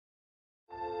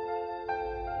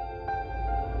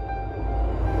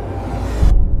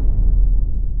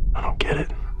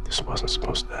This wasn't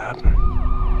supposed to happen.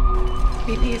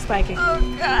 BP is spiking. Oh,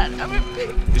 God, I'm in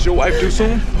pain. Is your wife due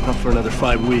soon? Not for another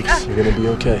 5 weeks. You're gonna be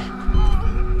okay.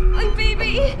 My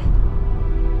baby.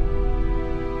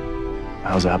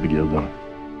 How's Abigail doing?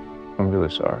 I'm really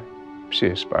sorry. She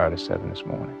expired at 7 this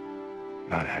morning.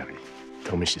 Not happy.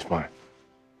 Tell me she's fine.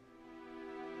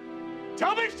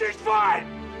 Tell me she's fine!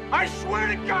 I swear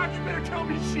to God, you better tell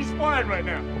me she's fine right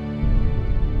now.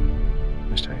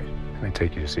 Mr. Hayes, let me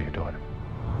take you to see your daughter.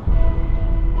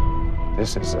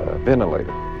 This is a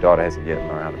ventilator. Your daughter hasn't yet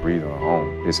learned how to breathe on her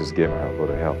own. This is giving her a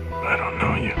little help. I don't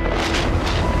know you.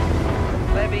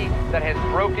 Levy that has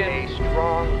broken a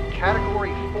strong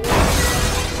Category 4.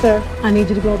 Sir, I need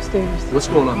you to go upstairs. What's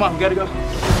going on? Come on, we gotta go.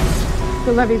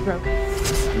 The levee's broken.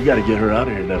 You gotta get her out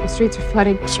of here now. The streets are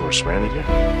flooding. So we're stranded here?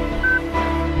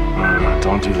 No,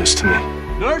 don't do this to me.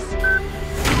 Nurse?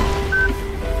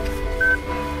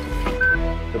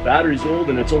 The battery's old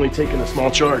and it's only taking a small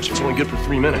charge. It's only good for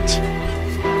 3 minutes.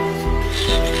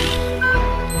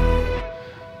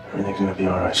 Everything's gonna be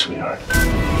all right, sweetheart.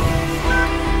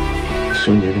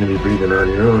 Soon you're gonna be breathing on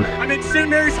your own. I'm in St.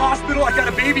 Mary's Hospital. I got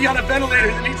a baby on a ventilator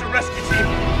that needs a rescue team.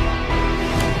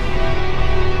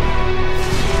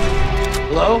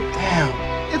 Hello? Damn.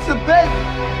 It's a baby!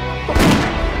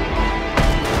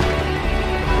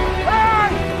 Hey!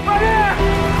 My hair!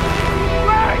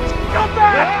 Wait! Come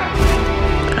back!